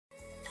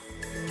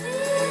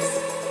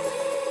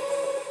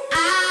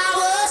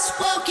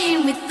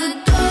Walking with the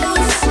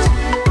ghost.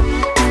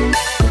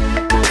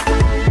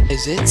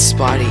 Guys, it's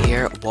Spidey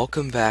here.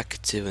 Welcome back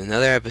to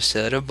another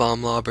episode of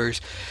BombLobbers.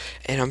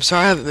 And I'm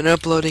sorry I haven't been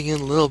uploading in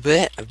a little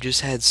bit. I've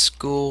just had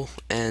school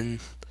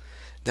and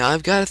now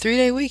I've got a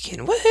 3-day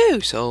weekend.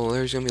 Woohoo! So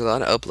there's gonna be a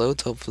lot of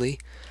uploads, hopefully.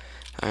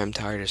 I'm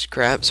tired as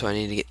crap, so I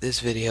need to get this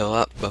video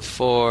up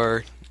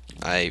before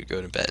I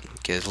go to bed.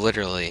 Because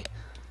literally,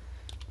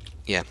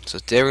 yeah, so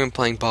today we're gonna be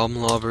playing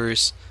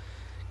BombLobbers.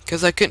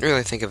 Because I couldn't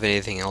really think of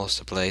anything else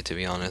to play, to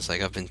be honest.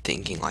 Like, I've been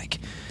thinking, like,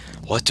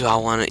 what do I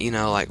want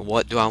to,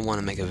 what do I want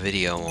to make a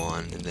video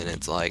on? And then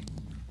it's like,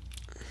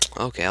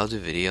 okay, I'll do a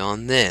video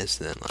on this.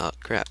 Then, oh,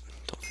 crap.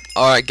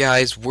 Alright,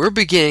 guys, we're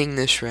beginning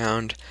this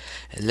round.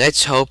 And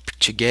let's hope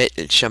to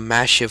get some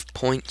massive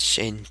points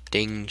and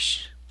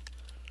things.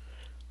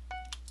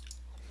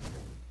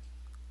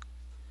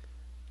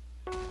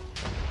 Oh,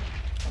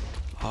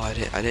 I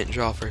didn't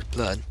draw for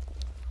blood.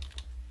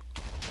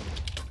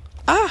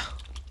 Ah!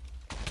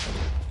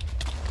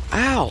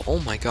 Ow! Oh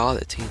my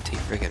god, that TNT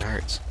freaking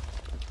hurts.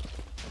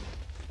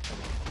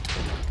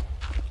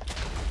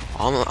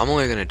 I'm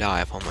only gonna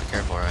die if I'm not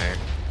careful right here.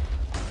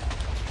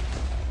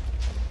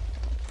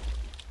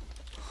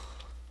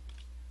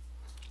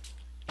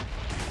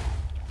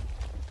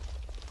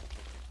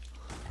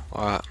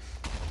 Alright.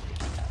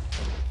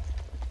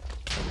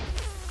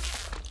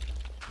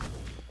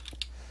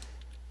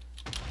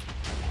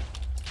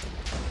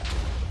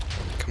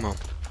 Come on.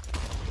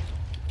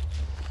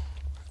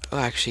 Oh,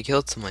 I actually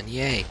killed someone.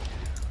 Yay.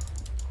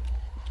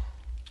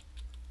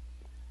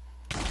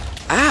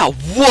 Ow!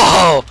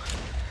 Whoa!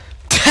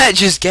 That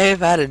just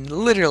came out of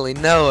literally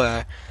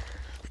nowhere.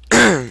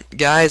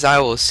 Guys, I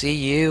will see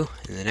you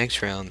in the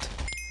next round.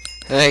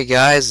 Hey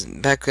guys,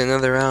 back to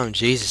another round.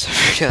 Jesus,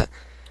 I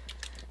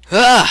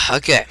forgot.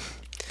 Okay.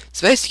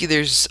 So basically,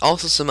 there's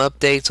also some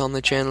updates on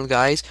the channel,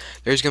 guys.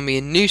 There's gonna be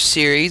a new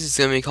series. It's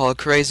gonna be called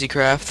Crazy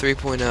Craft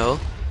 3.0.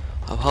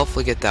 I'll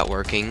hopefully get that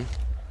working.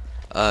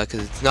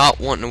 Because it's not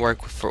wanting to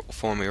work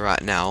for me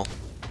right now.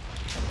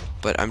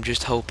 But I'm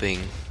just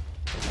hoping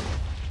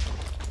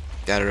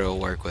that it'll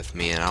work with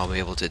me and I'll be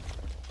able to...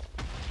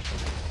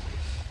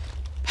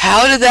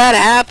 How did that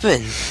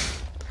happen?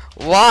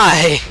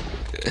 Why?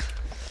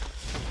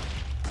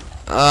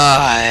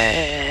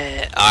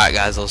 Alright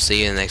guys, I'll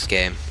see you in the next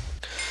game.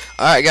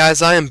 Alright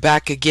guys, I am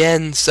back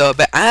again. So,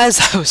 but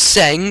as I was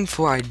saying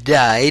before I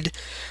died,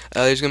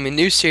 there's gonna be a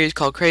new series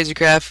called Crazy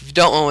Craft. If you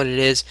don't know what it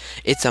is,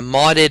 it's a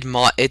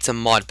modded it's a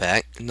mod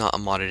pack, not a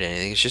modded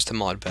anything. It's just a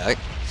mod pack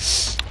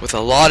with a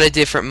lot of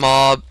different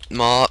mods.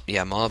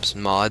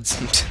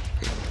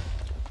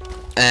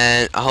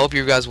 And I hope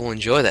you guys will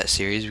enjoy that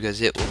series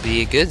because it will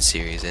be a good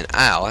series. And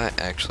ow,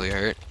 that actually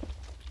hurt.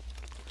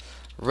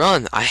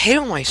 Run! I hate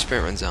when my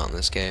sprint runs out in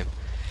this game.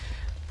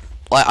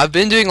 Like, I've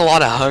been doing a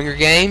lot of Hunger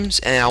Games,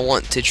 and I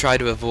want to try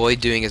to avoid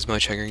doing as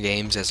much Hunger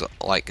Games as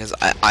because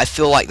I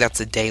feel like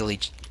that's a daily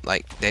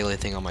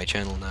thing on my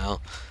channel now.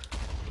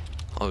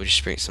 Oh, we just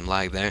experienced some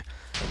lag there.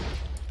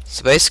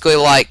 So basically,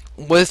 like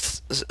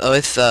with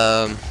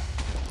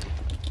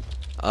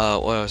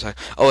what was I?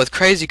 Oh, with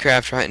Crazy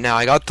Craft right now,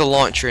 I got the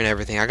launcher and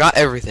everything. I got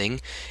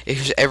everything. It's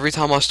just every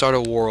time I start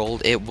a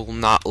world, it will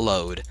not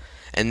load,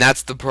 and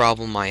that's the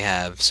problem I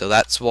have. So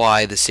that's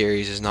why the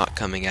series is not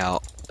coming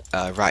out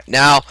right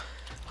now.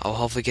 I'll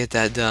hopefully get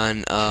that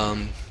done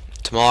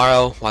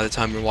tomorrow by the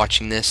time you're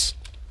watching this.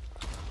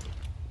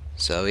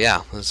 So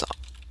yeah, let's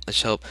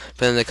hope.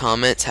 Put in the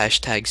comments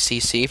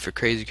 #CC for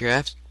Crazy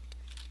Craft.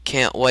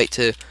 Can't wait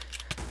to.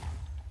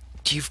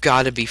 You've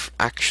got to be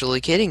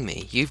actually kidding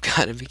me. You've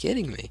got to be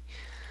kidding me.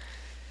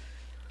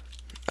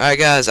 Alright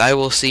guys, I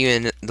will see you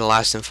in the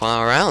last and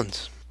final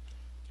round.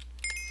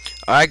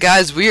 Alright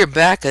guys, we are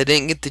back. I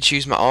didn't get to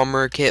choose my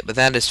armor kit, but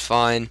that is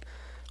fine.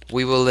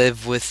 We will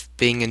live with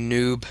being a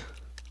noob.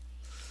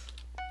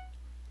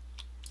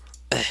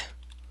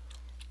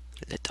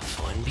 Let the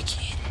fun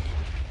begin.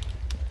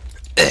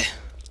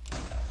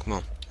 Come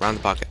on, round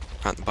the pocket,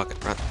 round the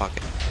pocket, round the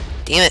pocket.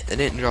 Damn it, I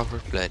didn't draw for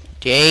blood.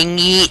 Dang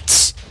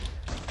it!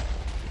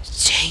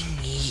 Dang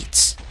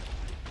it!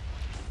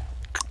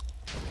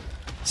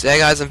 So yeah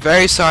guys, I'm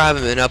very sorry I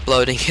haven't been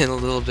uploading in a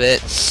little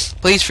bit.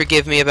 Please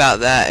forgive me about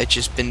that. It's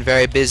just been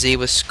very busy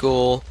with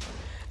school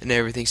and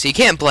everything. So you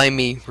can't blame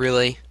me,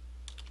 really.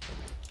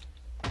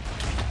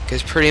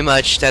 Because pretty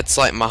much that's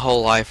like my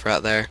whole life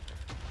right there.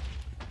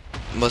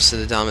 Most of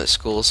the time at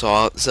school.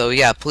 So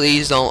yeah,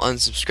 please don't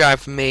unsubscribe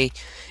from me.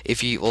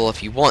 If you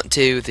want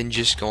to, then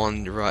just go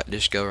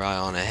right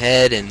on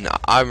ahead. And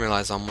I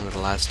realize I'm one of the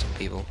last two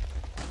people.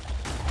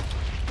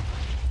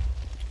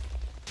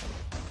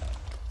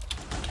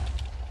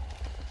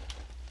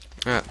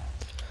 Alright,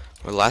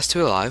 we're the last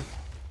two alive.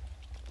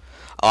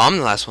 Oh, I'm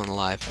the last one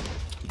alive.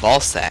 Ball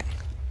sack.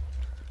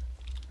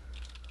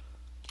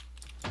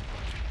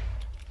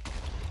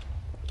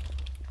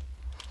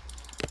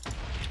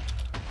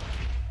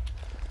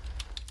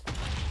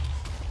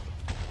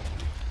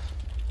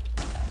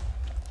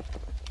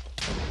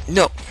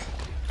 No.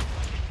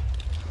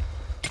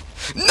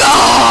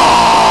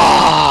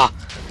 No!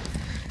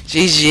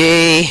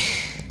 GG.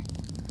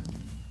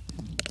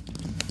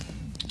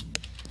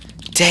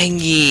 Dang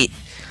it.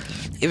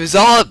 It was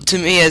all up to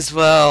me as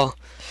well.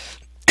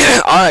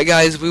 Alright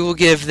guys, we will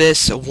give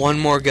this one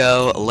more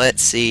go.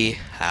 Let's see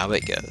how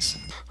it goes.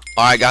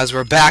 Alright guys,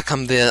 we're back.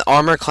 I'm the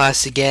armor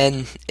class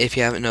again, if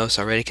you haven't noticed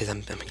already, because I'm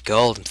in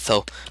gold. I'm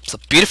so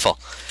beautiful.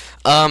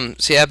 So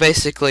yeah,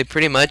 basically,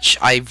 pretty much,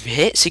 I've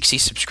hit 60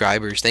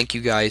 subscribers. Thank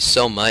you guys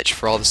so much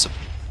for all the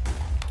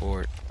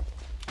support.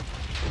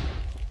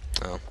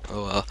 Oh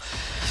well.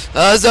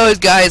 As always,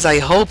 guys, I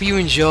hope you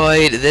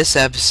enjoyed this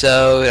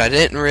episode. I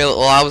didn't really,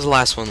 well, I was the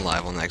last one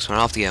live on the next one.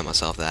 I'll have to get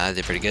myself that. I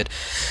did pretty good.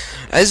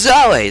 As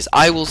always,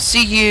 I will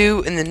see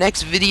you in the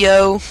next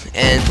video,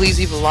 and please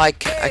leave a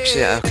like.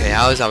 Actually, okay,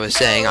 as I was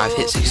saying, I've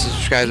hit 60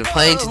 subscribers. I'm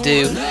planning to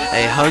do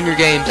a Hunger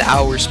Games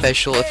hour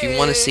special. If you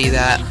want to see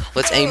that,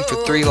 let's aim for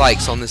 3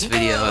 likes on this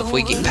video. If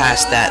we get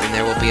past that, then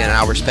there will be an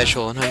hour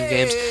special on Hunger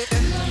Games.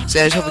 So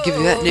I just hope to give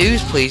you that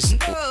news. Please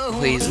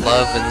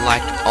love and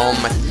like all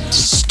my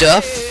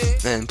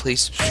stuff, and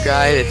please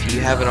subscribe if you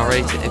haven't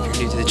already, if you're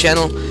new to the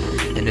channel.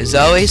 And as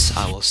always,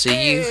 I will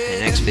see you in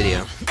the next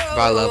video.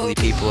 Bye, lovely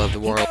people of the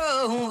world.